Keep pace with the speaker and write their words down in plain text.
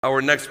Our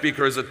next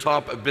speaker is a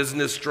top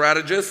business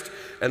strategist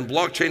and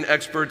blockchain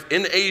expert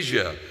in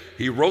Asia.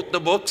 He wrote the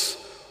books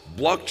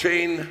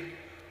Blockchain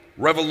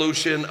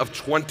Revolution of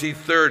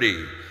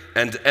 2030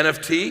 and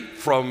NFT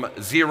from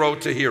Zero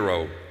to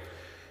Hero.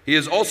 He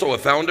is also a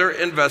founder,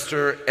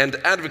 investor, and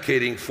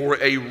advocating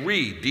for a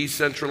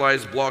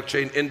decentralized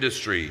blockchain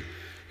industry.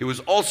 He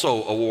was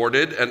also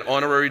awarded an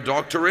honorary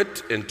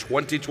doctorate in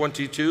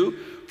 2022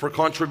 for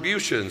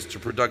contributions to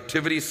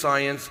productivity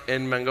science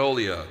in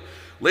Mongolia.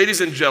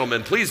 Ladies and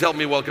gentlemen, please help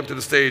me welcome to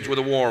the stage with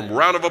a warm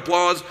round of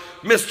applause,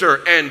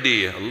 Mr.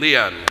 Andy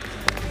Lian.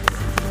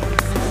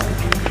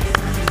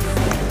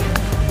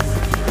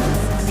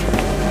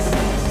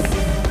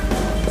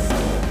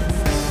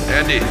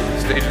 Andy, the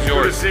stage is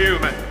yours. Good to see you,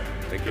 man.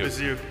 Thank you. Good to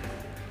see you.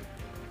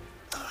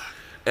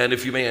 And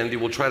if you may, Andy,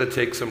 we'll try to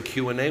take some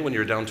Q&A when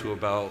you're down to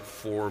about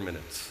 4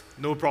 minutes.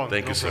 No problem.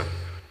 Thank you, sir.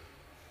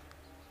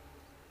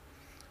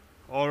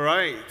 All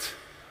right.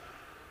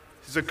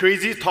 It's a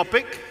crazy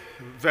topic,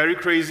 very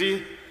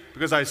crazy,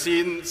 because I've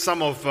seen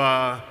some of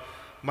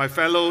my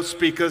fellow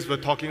speakers were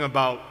talking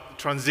about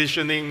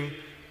transitioning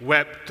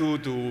Web 2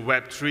 to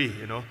Web 3,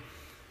 you know.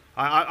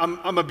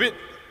 I'm a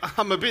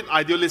bit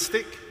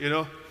idealistic, you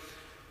know,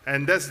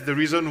 and that's the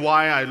reason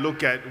why I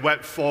look at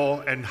Web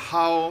 4 and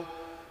how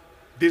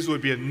this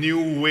would be a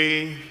new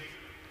way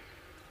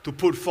to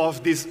put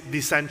forth this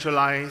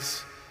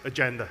decentralized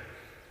agenda.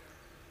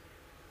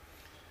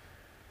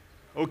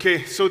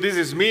 Okay, so this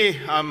is me.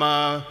 I'm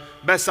a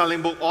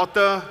best-selling book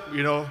author,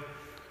 you know,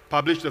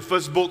 published the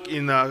first book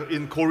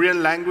in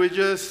Korean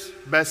languages,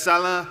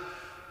 bestseller.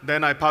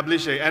 Then I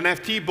published an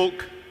NFT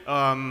book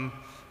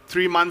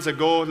 3 months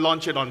ago,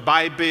 launched it on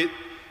Bybit.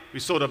 We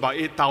sold about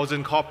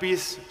 8,000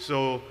 copies,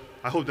 so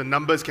I hope the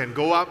numbers can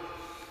go up.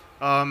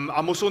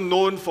 I'm also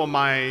known for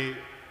my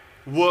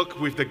work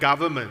with the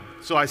government.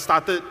 So I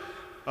started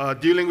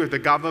dealing with the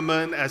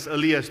government as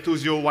early as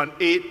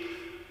 2018,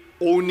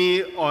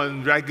 only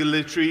on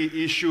regulatory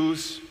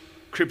issues,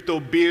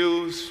 crypto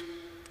bills,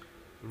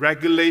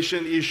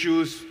 regulation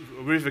issues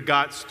with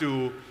regards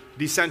to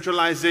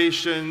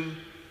decentralization,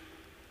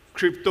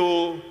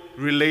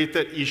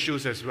 crypto-related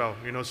issues as well.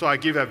 You know, so I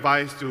give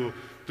advice to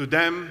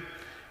them.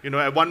 You know,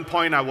 at one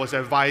point I was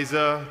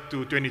advisor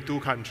to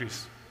 22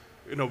 countries,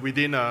 you know,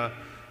 within a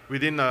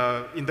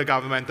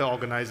intergovernmental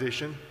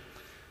organization.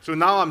 So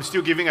now I'm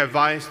still giving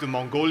advice to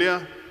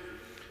Mongolia.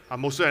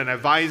 I'm also an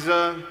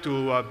advisor to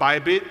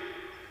Bybit.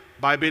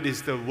 Bybit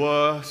is the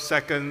world's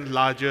second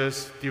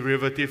largest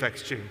derivative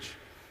exchange.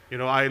 You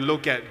know, I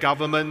look at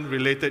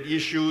government-related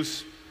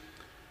issues.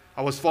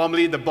 I was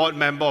formerly the board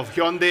member of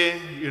Hyundai,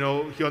 you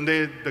know,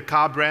 Hyundai, the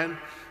car brand.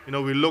 You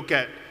know, we look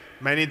at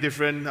many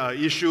different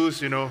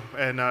issues, you know,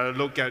 and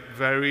look at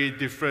very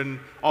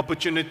different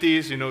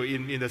opportunities, you know,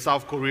 in the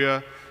South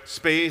Korea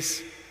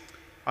space.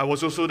 I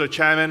was also the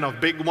chairman of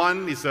Big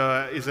One. It's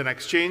an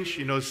exchange,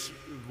 you know, it's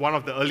one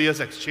of the earliest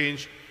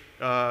exchange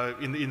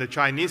in the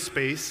Chinese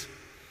space.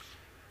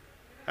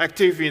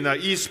 Active in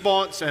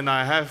esports, and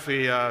I have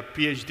a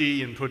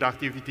PhD in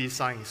productivity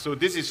science. So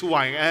this is who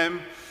I am.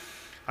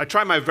 I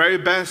try my very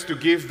best to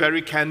give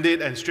very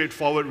candid and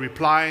straightforward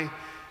reply.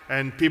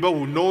 And people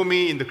who know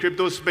me in the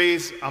crypto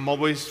space, I'm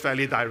always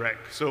fairly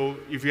direct. So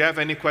if you have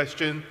any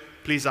question,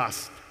 please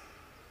ask.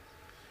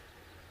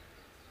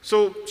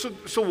 So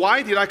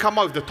why did I come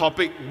up with the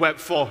topic Web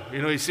 4?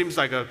 You know, it seems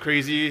like a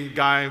crazy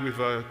guy with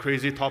a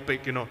crazy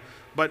topic, you know.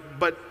 But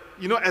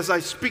you know, as I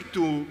speak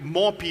to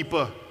more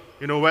people,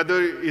 you know,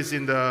 whether it's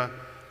in the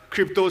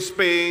crypto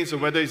space or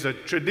whether it's a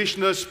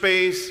traditional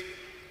space,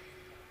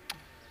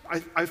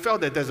 I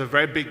felt that there's a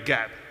very big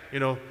gap, you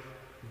know.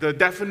 The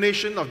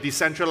definition of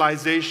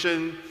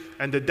decentralization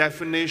and the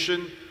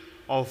definition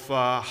of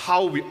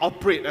how we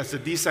operate as a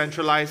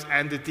decentralized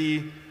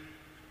entity,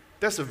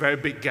 that's a very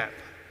big gap,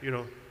 you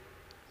know.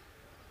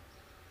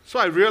 So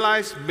I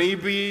realized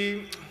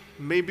maybe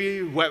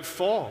Web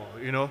 4,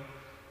 you know.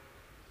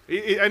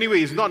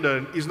 Anyway, it's not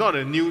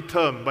a new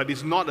term, but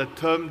it's not a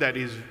term that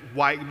is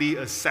widely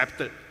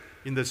accepted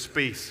in the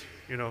space,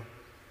 you know.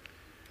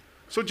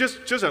 So just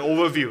an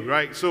overview,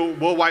 right? So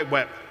World Wide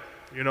Web,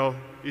 you know,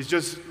 it's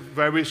just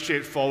very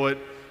straightforward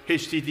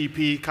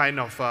HTTP kind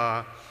of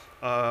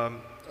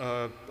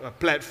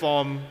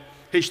platform,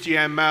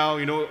 HTML,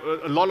 you know,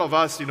 a lot of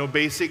us, you know,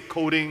 basic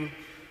coding,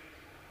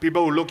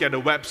 people who look at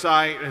the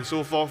website and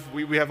so forth,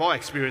 we have all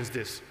experienced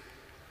this.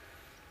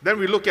 Then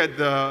we look at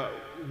the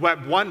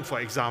Web 1, for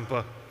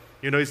example.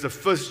 You know, it's the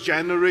first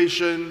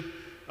generation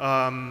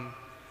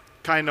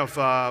kind of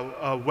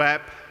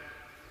web,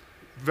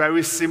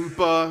 very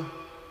simple,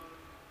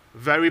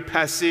 very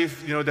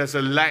passive. You know, there's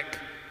a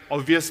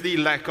obviously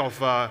lack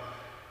of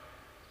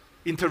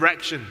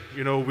interaction,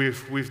 you know,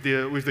 with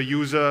the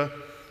user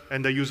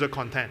and the user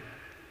content.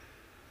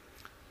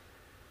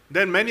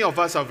 Then many of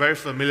us are very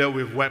familiar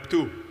with Web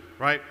 2,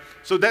 right?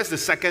 So that's the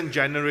second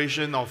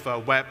generation of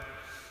web,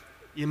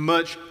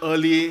 emerged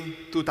early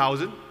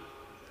 2000.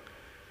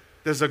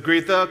 There's a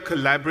greater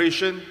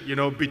collaboration, you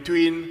know,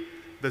 between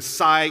the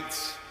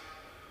sites,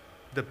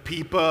 the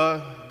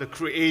people, the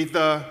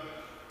creator.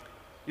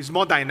 It's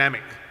more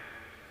dynamic.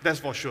 That's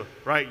for sure,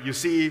 right? You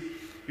see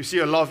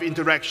a lot of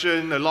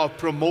interaction, a lot of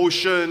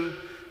promotion,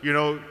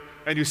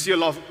 and you see a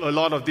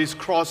lot of this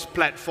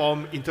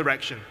cross-platform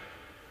interaction.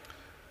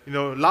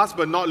 Last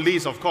but not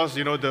least, of course,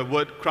 the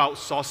word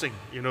crowdsourcing,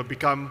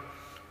 become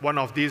one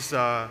of these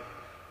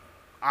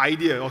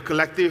idea or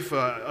collective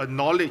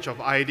knowledge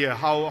of idea,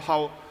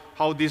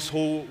 how this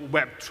whole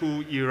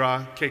Web2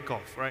 era kick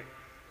off, right?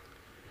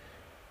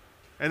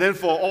 And then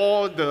for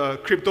all the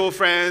crypto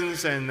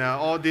friends and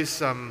all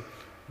these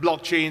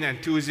blockchain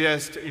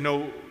enthusiasts,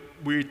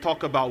 we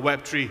talk about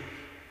Web3.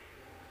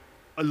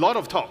 A lot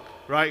of talk,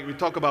 right? We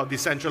talk about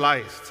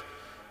decentralized.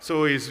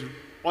 So it's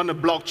on a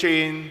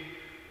blockchain,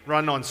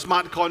 run on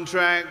smart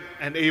contract,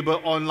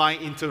 enable online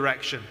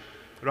interaction,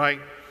 right?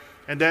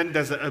 And then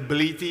there's the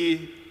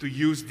ability to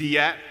use the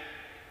app.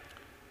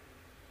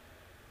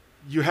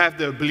 You have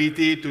the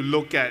ability to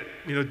look at,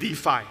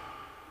 DeFi,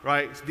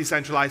 right?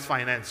 Decentralized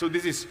finance. So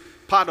this is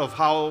part of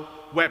how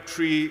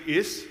Web3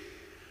 is.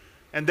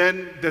 And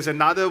then there's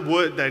another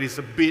word that is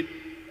a bit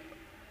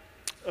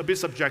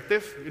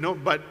subjective,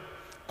 but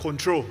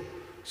control.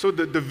 So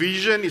the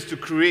vision is to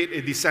create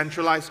a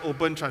decentralized,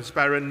 open,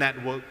 transparent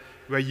network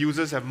where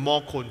users have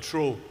more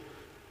control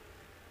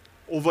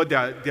over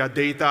their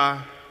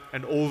data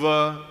and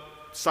over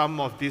some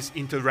of these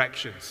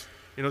interactions.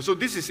 So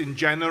this is in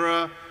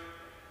general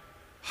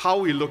how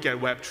we look at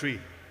Web3.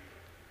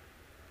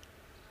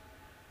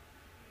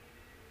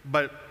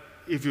 But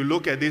if you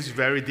look at this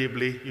very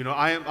deeply,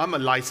 I'm a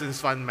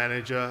licensed fund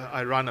manager.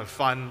 I run a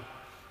fund,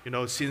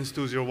 since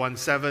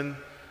 2017,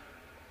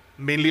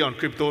 mainly on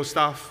crypto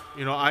stuff.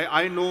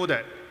 I know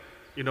that,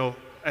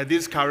 at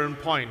this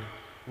current point,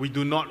 we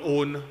do not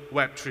own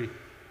Web3.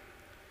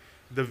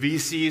 The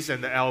VCs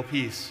and the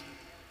LPs,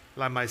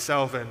 like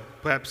myself and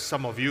perhaps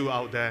some of you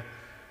out there,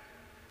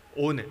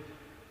 own it.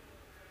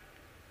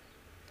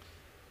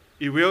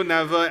 It will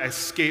never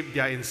escape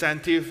their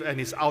incentive and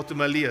is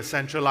ultimately a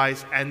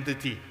centralized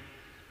entity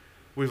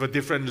with a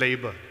different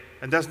label.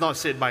 And that's not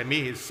said by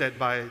me, it's said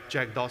by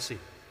Jack Dorsey,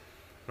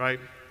 right?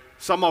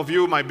 Some of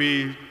you might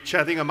be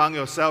chatting among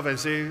yourself and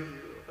saying,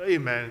 hey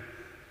man,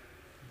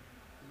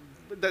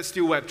 that's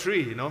still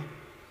Web3,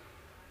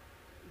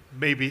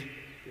 Maybe.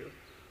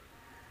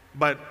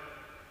 But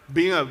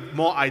being a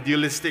more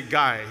idealistic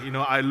guy,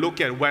 I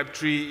look at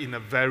Web3 in a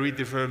very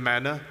different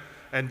manner,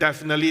 and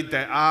definitely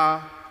there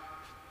are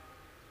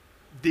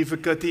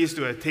difficulties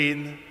to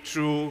attain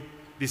through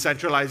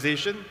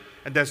decentralization,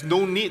 and there's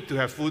no need to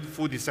have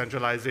full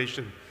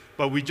decentralization,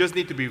 but we just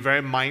need to be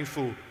very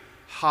mindful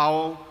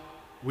how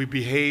we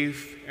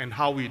behave and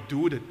how we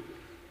do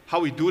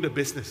the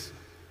business.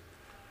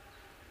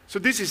 So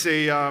this is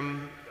a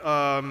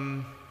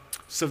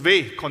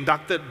survey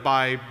conducted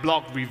by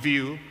Block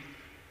Review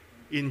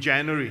in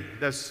January.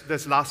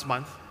 That's last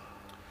month.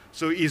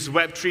 So is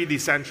Web3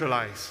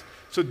 decentralized?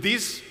 So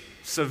this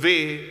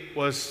survey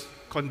was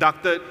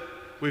conducted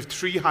with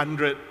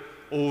 300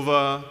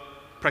 over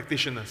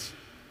practitioners.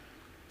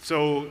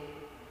 So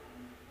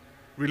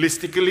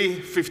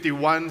realistically,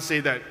 51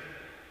 say that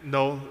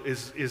no,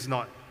 is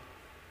not.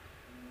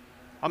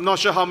 I'm not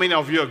sure how many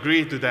of you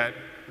agree to that.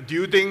 Do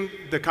you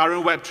think the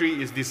current Web3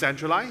 is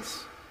decentralized?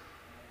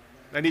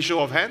 Any show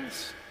of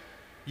hands?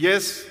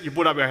 Yes, you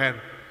put up your hand.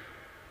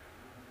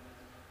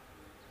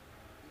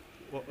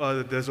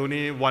 There's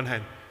only one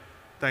hand.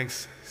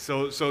 Thanks.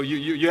 So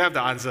you have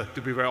the answer,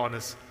 to be very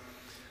honest.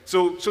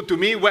 So to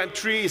me,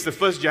 Web3 is the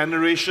first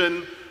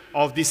generation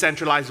of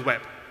decentralized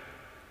web.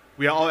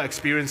 We are all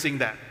experiencing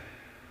that.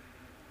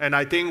 And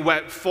I think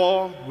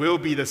Web4 will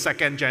be the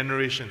second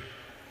generation.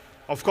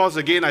 Of course,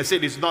 again, I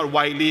said it's not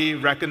widely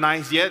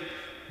recognized yet,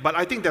 but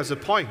I think there's a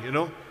point,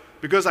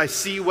 because I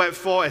see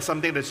Web4 as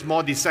something that's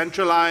more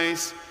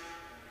decentralized.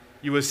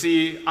 You will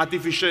see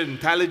artificial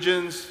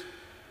intelligence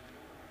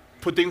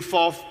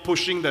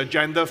pushing the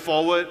agenda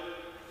forward.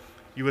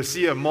 You will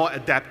see a more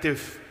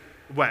adaptive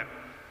web.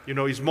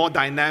 It's more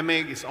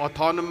dynamic, it's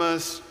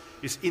autonomous,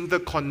 it's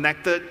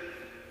interconnected.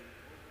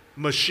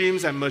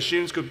 Machines and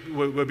machines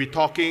will be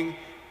talking.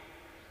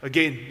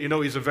 Again,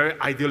 it's a very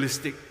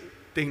idealistic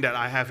thing that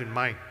I have in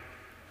mind.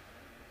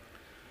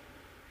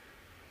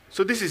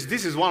 So this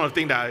is one of the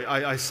things that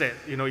I said,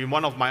 in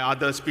one of my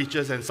other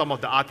speeches and some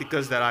of the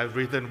articles that I've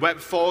written.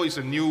 Web4 is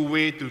a new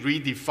way to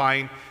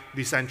redefine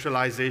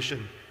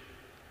decentralization.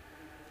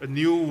 A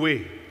new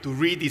way to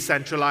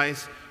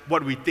re-decentralize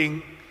what we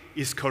think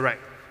is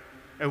correct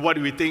and what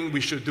we think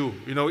we should do.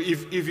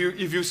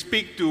 If you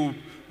speak to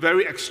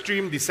very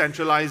extreme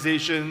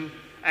decentralization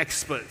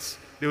experts,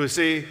 they will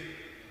say,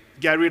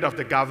 get rid of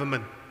the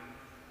government,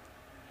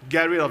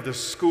 get rid of the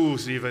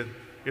schools even,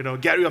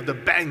 get rid of the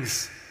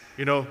banks.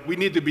 We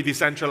need to be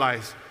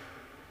decentralized.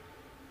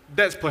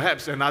 That's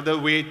perhaps another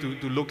way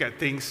to look at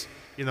things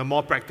in a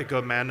more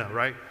practical manner,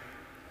 right?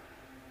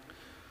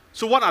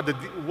 So what are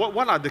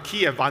the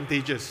key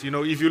advantages?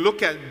 If you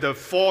look at the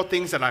 4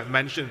 things that I've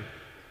mentioned,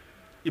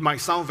 it might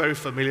sound very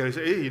familiar. You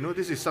say, hey,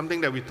 this is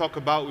something that we talk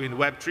about in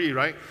Web3,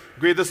 right?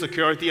 Greater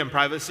security and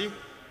privacy.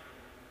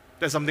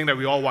 That's something that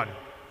we all want.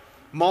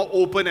 More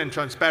open and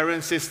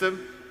transparent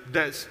system.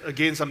 that's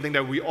again something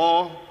that we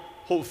all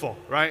hope for,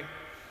 right?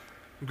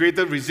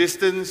 Greater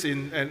resistance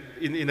in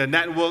the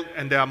network,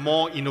 and there are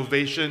more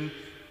innovation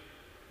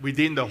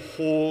within the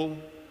whole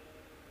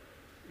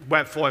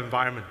Web4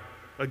 environment.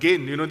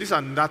 Again, these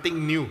are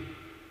nothing new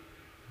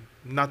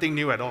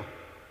at all.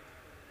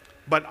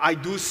 But I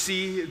do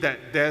see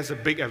that there's a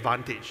big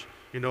advantage.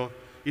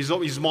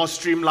 It's more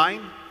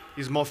streamlined,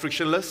 it's more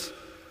frictionless.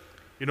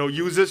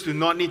 Users do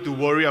not need to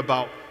worry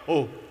about,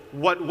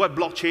 what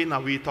blockchain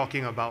are we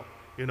talking about?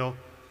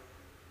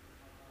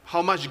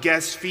 How much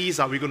gas fees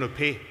are we going to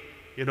pay?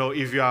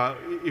 If you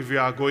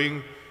are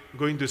going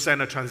to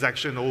send a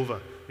transaction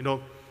over.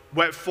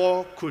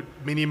 Web4 could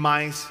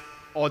minimize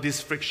all this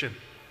friction.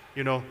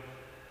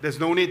 There's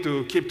no need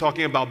to keep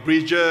talking about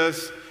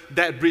bridges.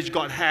 That bridge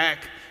got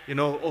hacked.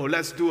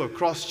 Let's do a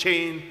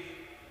cross-chain.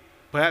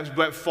 Perhaps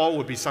Web4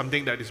 would be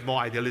something that is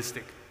more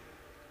idealistic.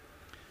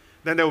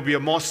 Then there will be a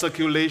more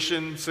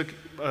circulation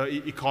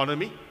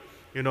economy,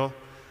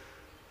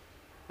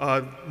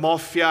 more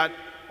fiat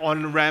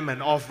on-ramp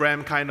and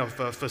off-ramp kind of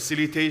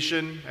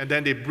facilitation, and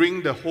then they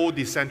bring the whole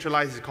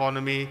decentralized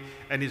economy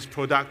and its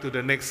product to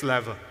the next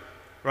level.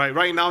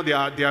 Right now, there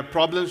are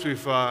problems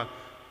with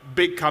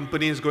big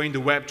companies going to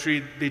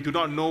Web3. They do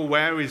not know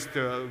where is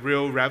the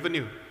real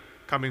revenue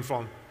coming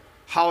from.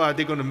 How are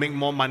they going to make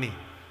more money?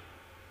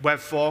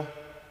 Web4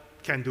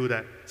 can do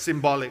that.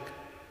 Symbolic.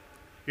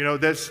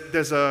 There's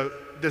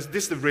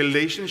this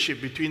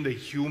relationship between the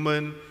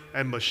human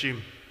and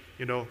machine,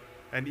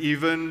 and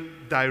even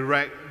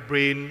direct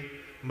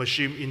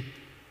brain-machine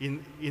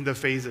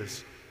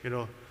interfaces,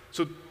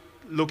 So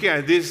looking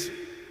at this,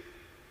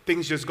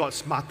 things just got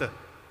smarter.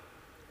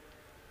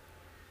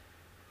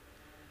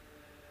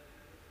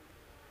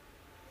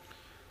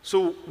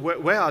 So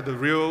where are the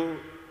real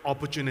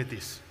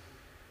opportunities?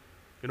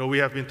 We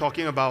have been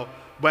talking about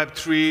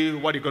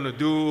Web3, what are you going to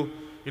do?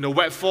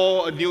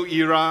 Web4, a new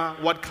era,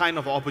 what kind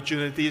of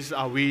opportunities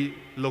are we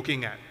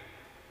looking at?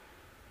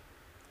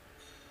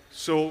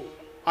 So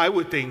I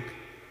would think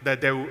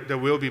that there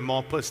will be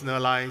more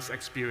personalized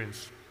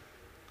experience.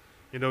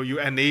 You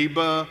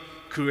enable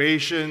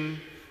creation,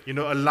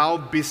 allow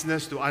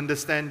business to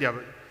understand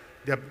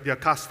their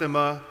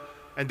customer,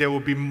 and there will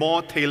be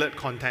more tailored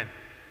content.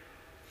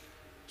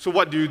 So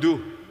what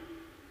do?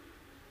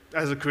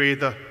 As a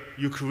creator,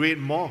 you create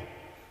more,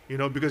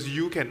 because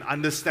you can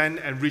understand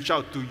and reach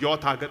out to your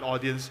target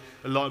audience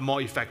a lot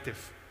more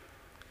effective.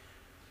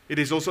 It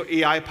is also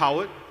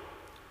AI-powered,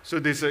 so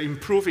there's an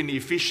improvement in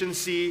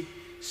efficiency,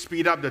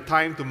 speed up the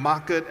time to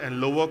market, and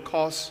lower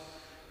costs,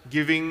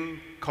 giving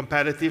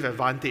competitive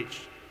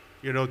advantage,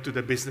 to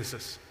the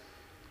businesses.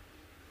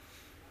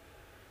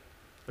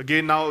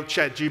 Again, now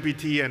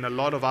ChatGPT and a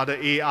lot of other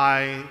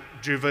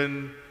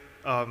AI-driven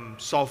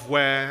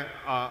software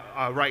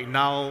are right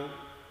now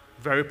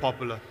very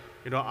popular.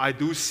 I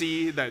do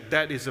see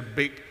that is a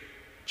big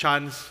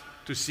chance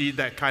to see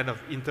that kind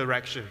of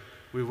interaction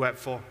with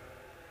Web4.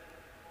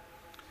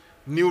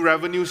 New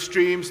revenue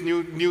streams,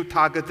 new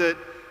targeted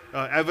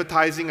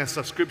advertising and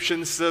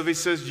subscription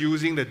services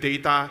using the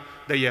data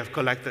that you have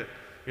collected.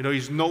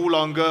 It's no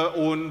longer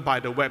owned by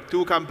the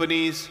Web2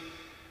 companies.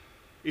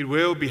 It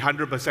will be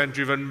 100%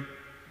 driven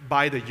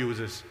by the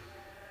users.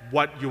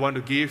 What you want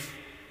to give,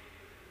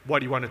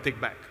 what you want to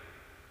take back.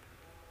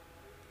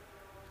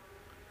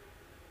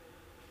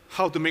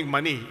 How to make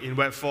money in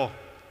Web4?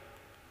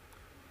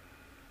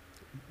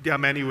 There are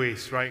many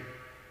ways, right?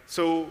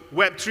 So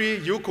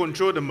Web3, you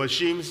control the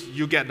machines,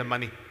 you get the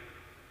money.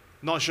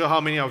 Not sure how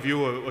many of you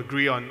will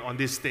agree on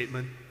this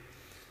statement.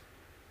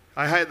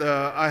 I had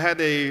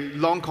a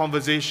long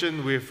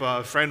conversation with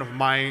a friend of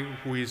mine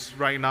who is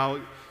right now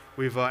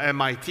with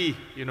MIT,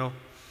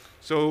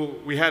 So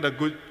we had a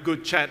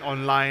good chat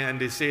online, and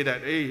they say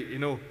that, hey,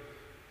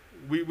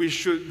 we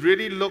should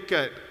really look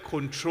at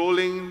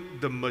controlling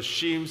the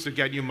machines to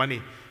get you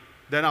money.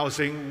 Then I was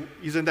saying,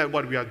 isn't that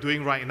what we are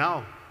doing right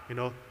now?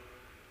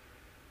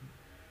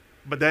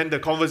 But then the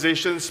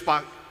conversation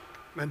sparked,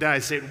 and then I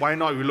said, why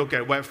not we look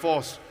at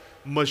Web4?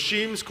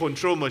 Machines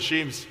control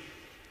machines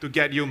to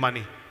get you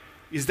money.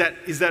 Is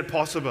that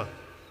possible?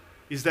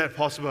 Is that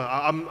possible?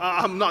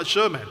 I'm not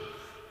sure, man.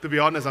 To be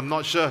honest, I'm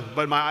not sure.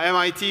 But my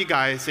MIT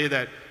guy say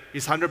that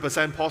it's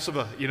 100%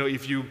 possible.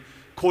 If you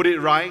code it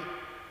right,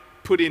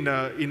 put in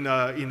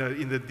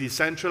a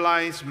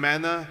decentralized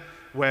manner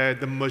where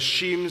the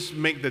machines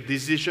make the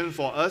decision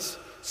for us,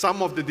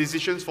 some of the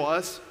decisions for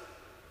us,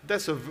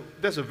 that's a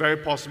very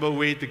possible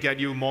way to get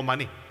you more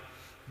money.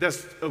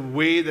 That's a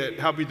way that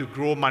helps you to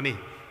grow money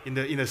in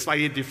a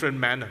slightly different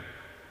manner.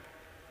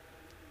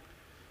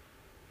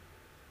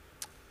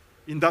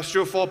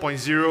 Industrial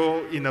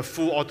 4.0 in a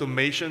full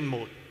automation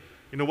mode.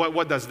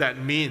 What does that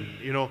mean?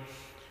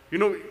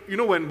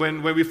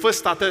 When we first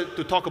started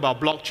to talk about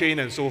blockchain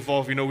and so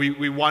forth,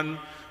 we want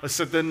a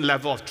certain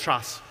level of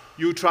trust.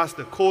 You trust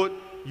the code,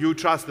 you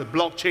trust the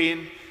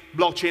blockchain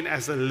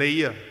as a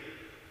layer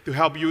to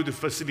help you to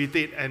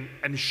facilitate and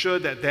ensure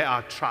that there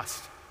are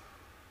trust.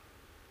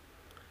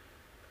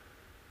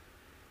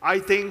 I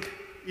think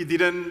it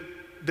didn't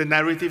the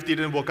narrative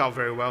didn't work out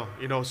very well.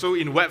 So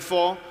in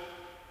Web4,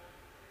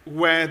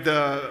 where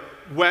the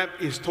web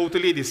is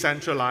totally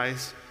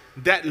decentralized,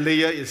 that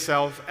layer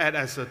itself acts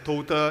as a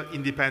total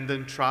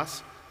independent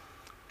trust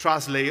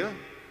layer,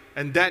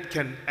 and that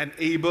can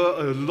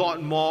enable a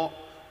lot more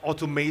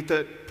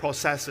automated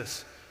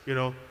processes.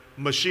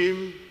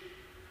 Machine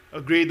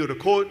agree to the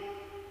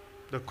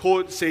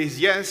code says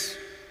yes,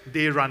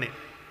 they run it.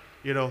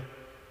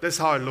 That's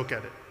how I look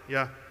at it.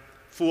 Yeah,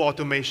 full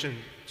automation.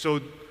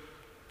 So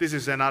this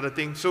is another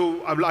thing.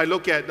 So I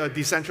look at a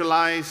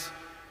decentralized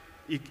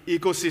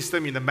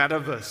ecosystem in the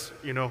metaverse,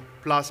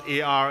 plus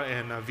AR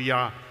and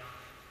VR.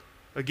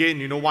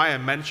 Again, why I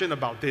mentioned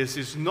about this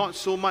is not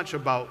so much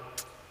about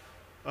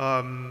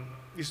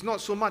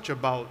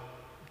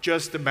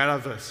just the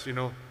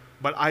metaverse,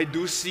 but I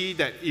do see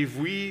that if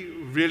we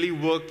really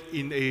work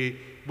in a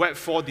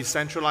Web4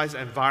 decentralized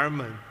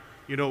environment,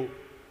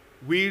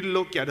 we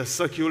look at a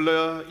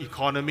circular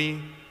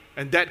economy,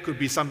 and that could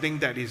be something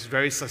that is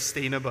very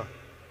sustainable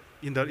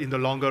in the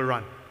longer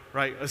run,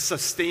 right? A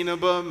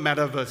sustainable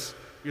metaverse,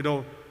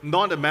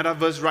 not a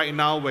metaverse right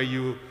now where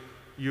you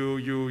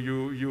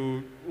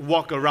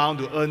walk around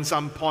to earn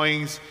some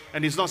points,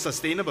 and it's not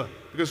sustainable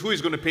because who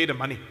is going to pay the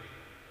money,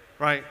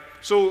 right?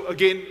 So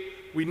again,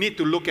 we need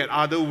to look at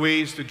other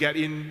ways to get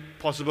in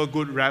possible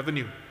good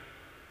revenue.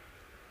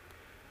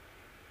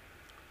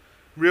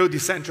 Real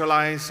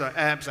decentralized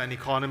apps and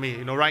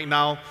economy. Right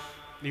now,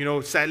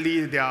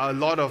 sadly, there are a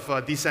lot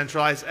of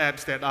decentralized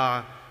apps that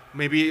are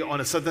maybe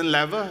on a certain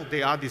level,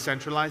 they are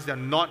decentralized, they're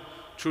not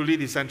truly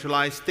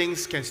decentralized.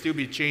 Things can still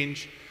be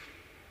changed.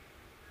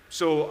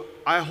 So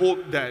I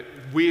hope that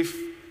with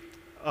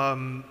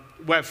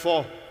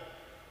Web4,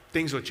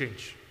 things will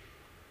change.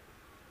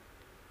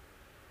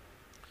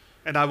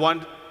 And I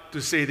want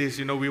to say this,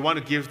 we want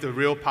to give the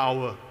real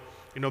power,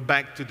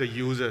 back to the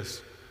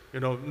users,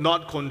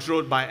 not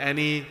controlled by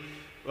any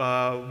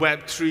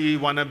Web3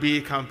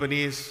 wannabe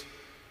companies,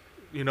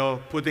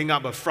 putting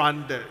up a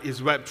front that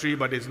is Web3,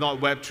 but it's not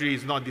Web3,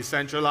 it's not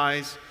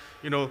decentralized.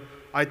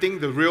 I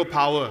think the real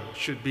power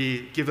should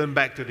be given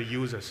back to the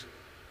users.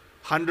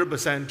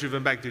 100%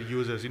 driven back to the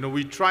users.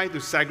 We try to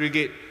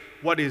segregate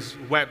what is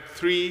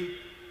Web3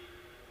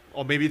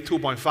 or maybe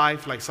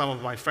 2.5, like some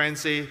of my friends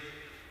say,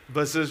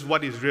 versus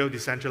what is real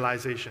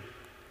decentralization.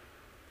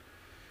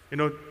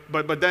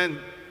 But then,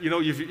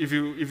 if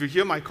you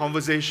hear my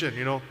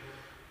conversation,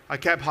 I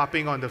kept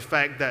harping on the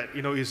fact that,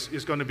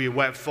 it's going to be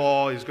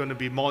Web4, it's going to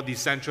be more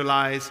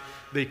decentralized,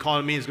 the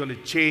economy is going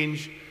to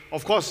change.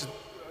 Of course,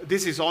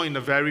 this is all in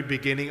the very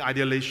beginning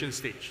ideation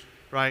stage,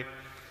 right?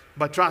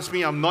 But trust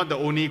me, I'm not the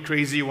only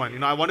crazy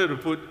one. I wanted to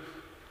put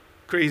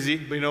crazy,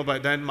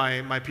 but then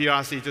my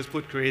PRC just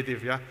put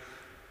creative, yeah?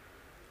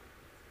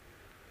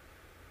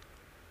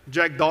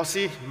 Jack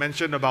Dorsey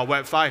mentioned about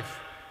Web 5,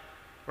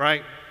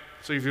 right?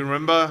 So if you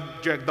remember,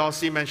 Jack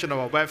Dorsey mentioned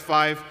about Web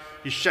 5,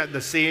 he shared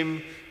the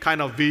same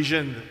kind of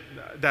vision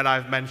that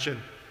I've mentioned.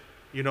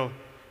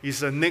 It's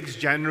the next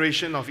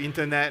generation of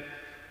internet.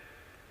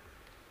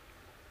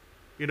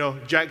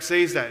 Jack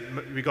says that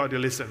we got to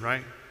listen,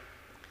 right?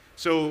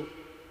 So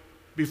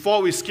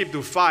before we skip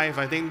to 5,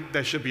 I think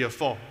there should be a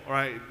 4,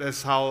 right?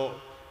 That's how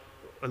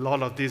a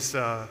lot of this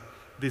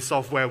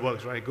software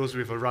works, right? It goes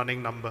with a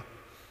running number.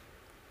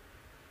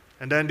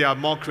 And then there are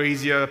more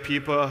crazier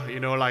people,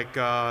 like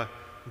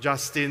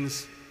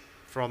Justin's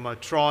from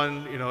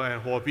Tron,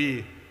 and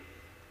Huobi,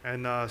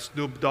 and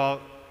Snoop Dogg,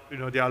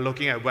 they are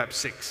looking at Web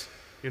 6,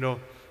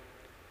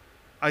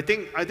 I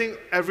think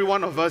every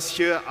one of us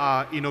here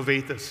are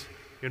innovators.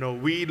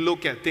 We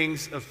look at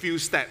things a few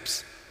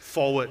steps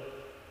forward.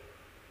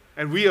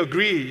 And we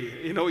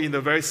agree, in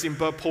the very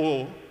simple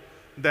poll,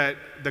 that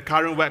the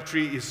current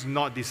Web3 is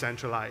not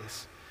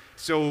decentralized.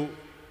 So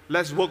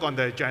let's work on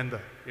the agenda,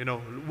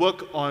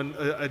 work on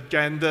an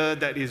agenda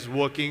that is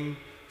working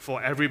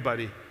for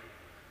everybody.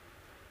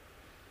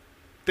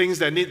 Things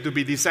that need to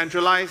be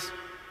decentralized,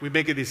 we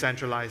make it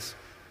decentralized.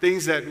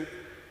 Things that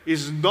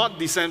is not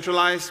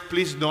decentralized,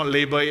 please don't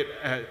label it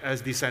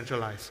as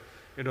decentralized.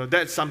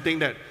 That's something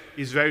that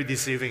is very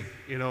deceiving.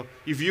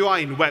 If you are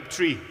in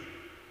Web3,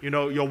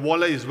 your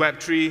wallet is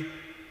Web3,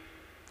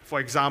 for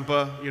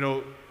example,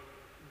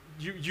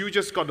 you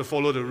just got to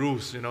follow the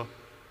rules,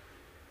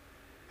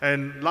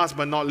 And last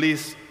but not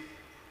least,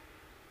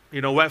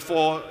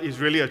 Web4 is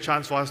really a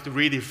chance for us to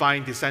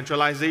redefine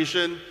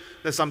decentralization.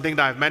 That's something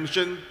that I've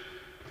mentioned,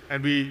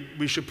 and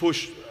we should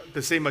push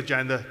the same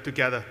agenda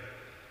together.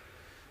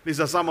 These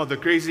are some of the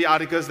crazy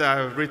articles that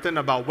I've written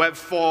about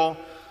Web4,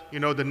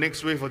 the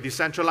next wave of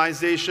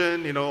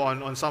decentralization,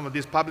 on some of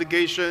this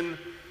publication.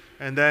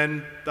 And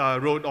then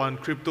wrote on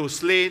Crypto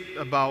Slate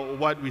about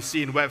what we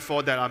see in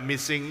Web4 that are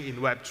missing in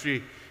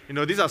Web3.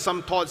 These are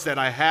some thoughts that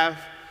I have.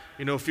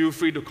 Feel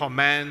free to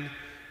comment,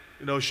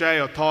 share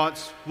your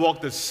thoughts,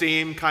 walk the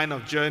same kind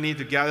of journey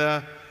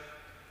together.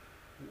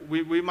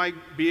 We might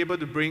be able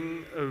to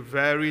bring a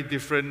very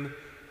different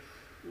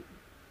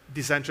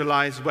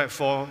decentralized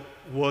Web4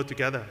 world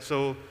together.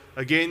 So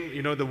again,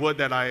 the word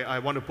that I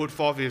want to put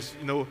forth is,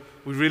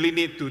 we really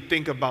need to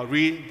think about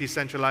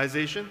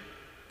re-decentralization.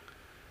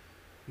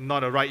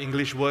 not a right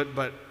English word,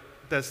 but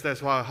that's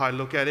how I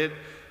look at it.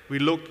 We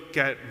look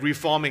at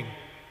reforming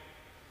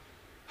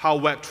how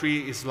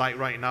Web3 is like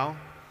right now.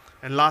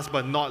 And last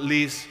but not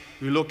least,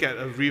 we look at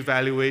a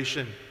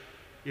revaluation,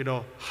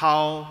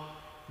 how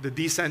the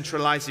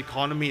decentralized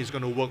economy is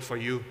going to work for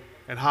you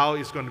and how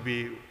it's going to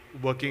be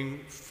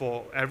working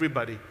for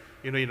everybody,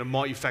 in a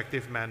more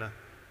effective manner.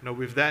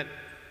 With that,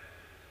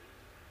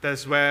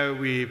 that's where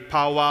we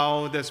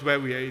powwow, that's where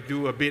we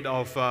do a bit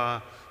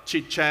of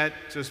chit-chat.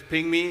 Just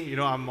ping me,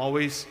 I'm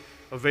always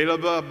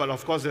available, but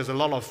of course there's a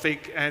lot of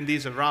fake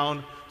Andys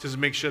around. Just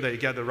make sure that you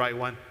get the right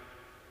one.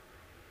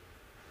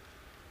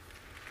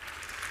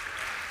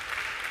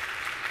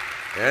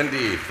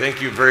 Andy,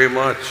 thank you very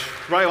much.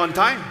 Right on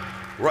time.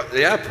 Right,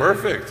 yeah,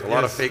 perfect. A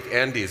lot of fake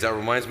Andys. That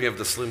reminds me of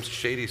the Slim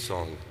Shady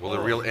song. Will the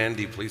real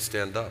Andy please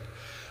stand up?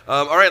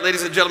 All right,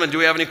 ladies and gentlemen, do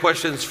we have any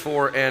questions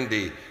for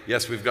Andy?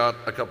 Yes, we've got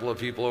a couple of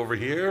people over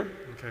here.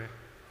 Okay.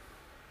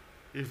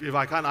 If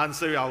I can't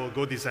answer, I will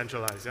go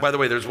decentralize. Yeah? By the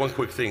way, there's one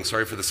quick thing.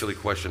 Sorry for the silly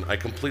question. I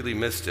completely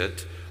missed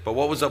it. But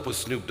what was up with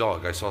Snoop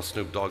Dogg? I saw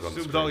Snoop Dogg on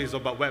the screen. Snoop Dogg is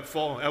about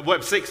Web4,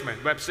 Web6, man,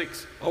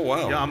 Web6. Oh,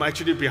 wow. Yeah, I'm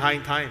actually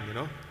behind time,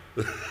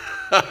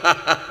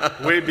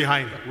 way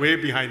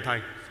behind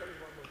time.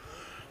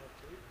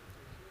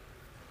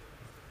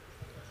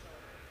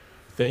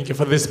 Thank you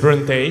for this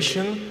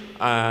presentation.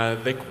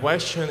 The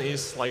question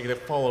is like the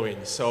following.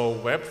 So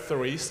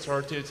Web3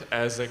 started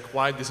as a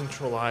quite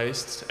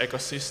decentralized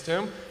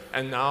ecosystem,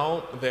 and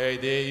now the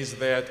idea is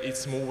that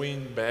it's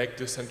moving back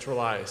to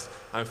centralized.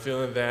 I'm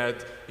feeling that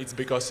it's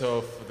because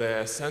of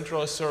the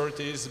central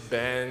authorities,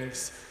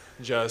 banks,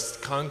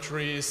 just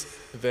countries,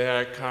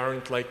 their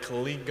current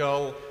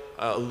legal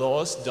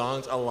laws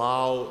don't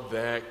allow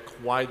the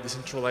quite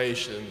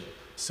decentralization.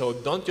 So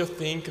don't you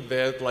think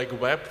that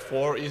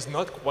Web4 is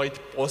not quite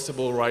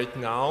possible right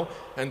now,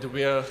 and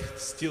we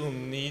still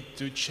need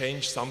to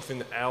change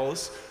something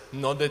else,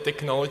 not the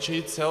technology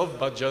itself,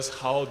 but just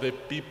how the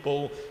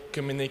people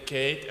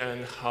communicate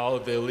and how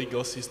the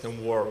legal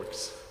system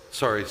works?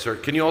 Sorry, sir.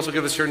 Can you also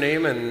give us your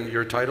name and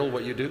your title,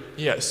 what you do?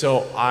 Yeah,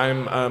 so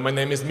my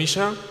name is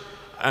Misha,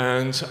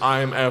 and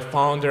I'm a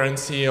founder and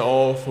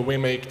CEO of We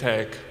Make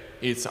Tech.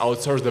 It's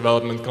outsourced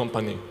development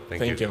company.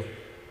 Thank you.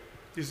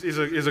 This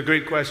is a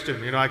great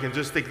question. I can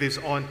just take this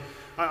on.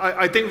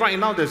 I think right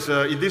now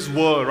in this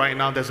world right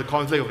now, there's a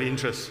conflict of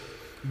interest,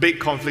 big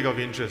conflict of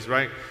interest,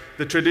 right?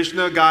 The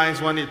traditional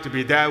guys want it to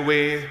be their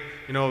way.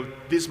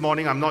 This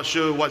morning, I'm not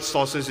sure what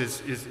sources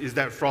is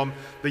that from.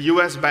 The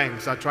US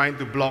banks are trying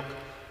to block,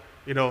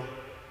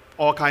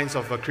 all kinds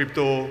of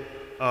crypto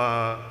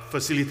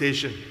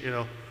facilitation,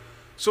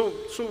 So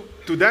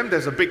to them,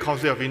 there's a big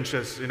conflict of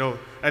interest,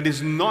 and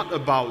it's not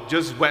about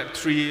just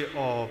Web3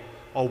 or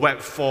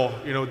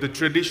Web4. The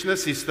traditional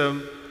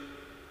system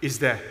is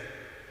there,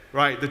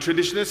 right? The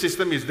traditional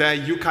system is there.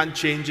 You can't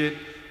change it.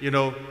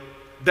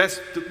 That's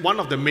one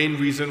of the main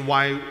reasons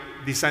why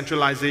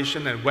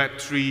decentralization and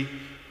Web3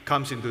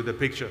 comes into the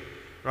picture,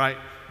 right?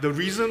 The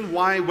reason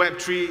why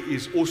Web3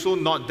 is also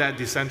not that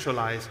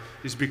decentralized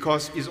is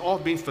because it's all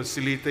being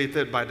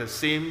facilitated by the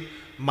same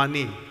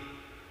money,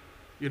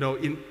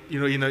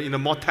 in a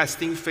more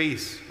testing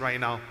phase right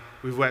now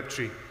with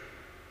Web3.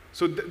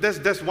 So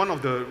that's one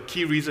of the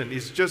key reasons.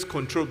 It's just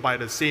controlled by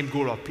the same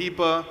group of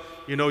people.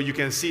 You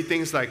can see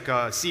things like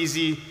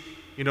CZ,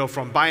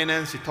 from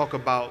Binance. He talk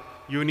about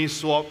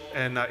Uniswap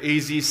and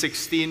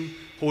AZ16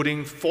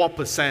 holding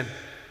 4%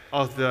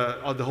 of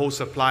the whole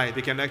supply.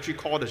 They can actually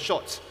call the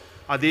shots.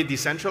 Are they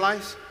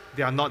decentralized?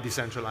 They are not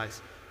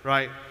decentralized,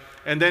 right?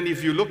 And then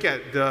if you look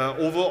at the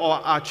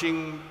overall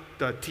arching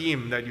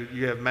theme that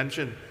you have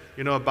mentioned,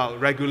 about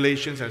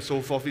regulations and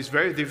so forth, it's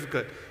very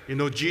difficult.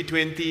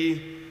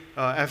 G20,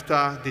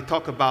 after they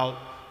talk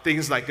about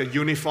things like a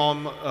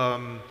uniform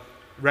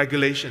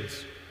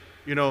regulations,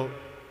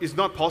 it's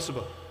not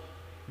possible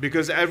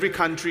because every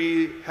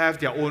country have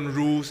their own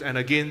rules, and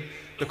again,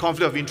 the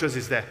conflict of interest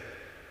is there,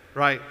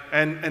 right?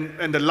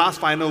 And the last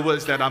final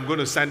words that I'm going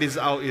to send this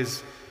out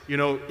is,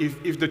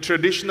 if the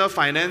traditional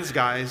finance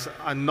guys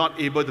are not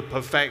able to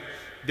perfect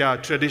their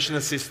traditional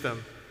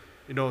system,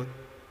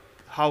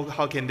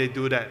 how can they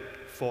do that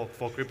for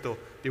crypto?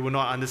 They will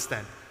not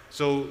understand.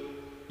 So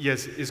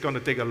yes, it's going to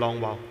take a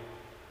long while.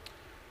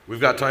 We've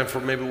got time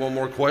for maybe one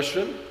more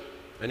question.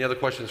 Any other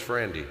questions for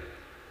Andy?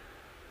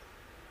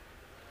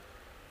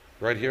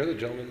 Right here, the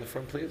gentleman in the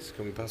front, please.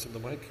 Can we pass him the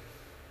mic?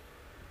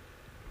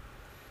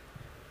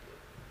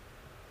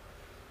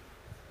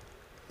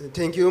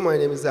 Thank you. My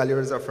name is Ali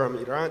Reza from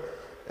Iran.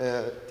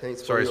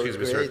 Thanks. Sorry, excuse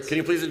me, sir. Can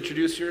you please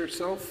introduce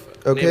yourself?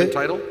 Okay. Name and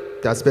title?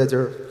 That's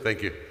better.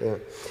 Thank you. Yeah.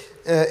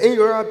 In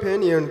your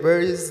opinion,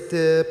 where is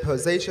the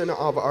position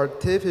of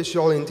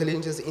artificial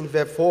intelligence in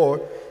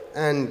Web4,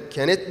 and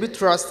can it be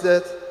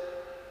trusted?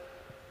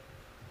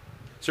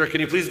 Sir,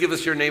 can you please give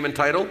us your name and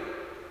title?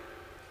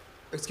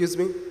 Excuse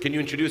me? Can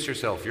you introduce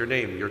yourself, your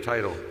name, your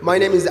title? My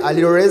name is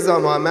Ali Reza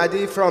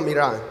Mohammadi from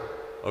Iran.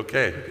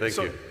 Okay, thank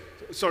you.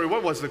 Sorry,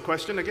 what was the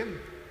question again?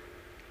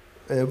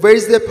 Where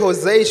is the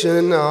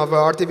position of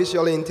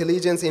artificial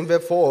intelligence in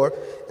Web4,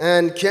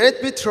 and can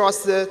it be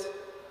trusted?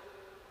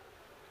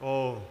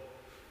 oh,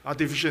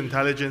 artificial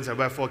intelligence and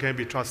Web4 can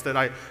be trusted.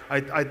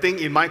 I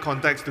think in my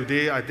context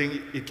today, I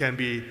think it can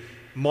be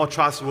more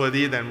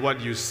trustworthy than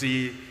what you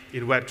see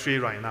in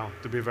Web3 right now,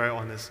 to be very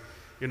honest.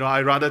 You know,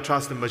 I rather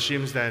trust the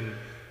machines than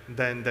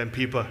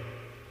people.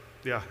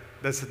 Yeah,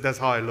 that's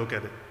how I look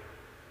at it.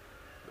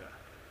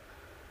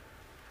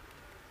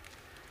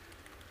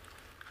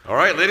 All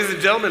right, ladies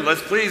and gentlemen,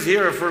 let's please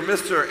hear it for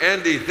Mr.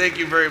 Andy. Thank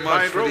you very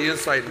much Bye, for bro. the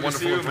insight and Good to wonderful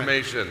see you, man.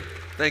 information.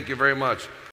 Thank you very much.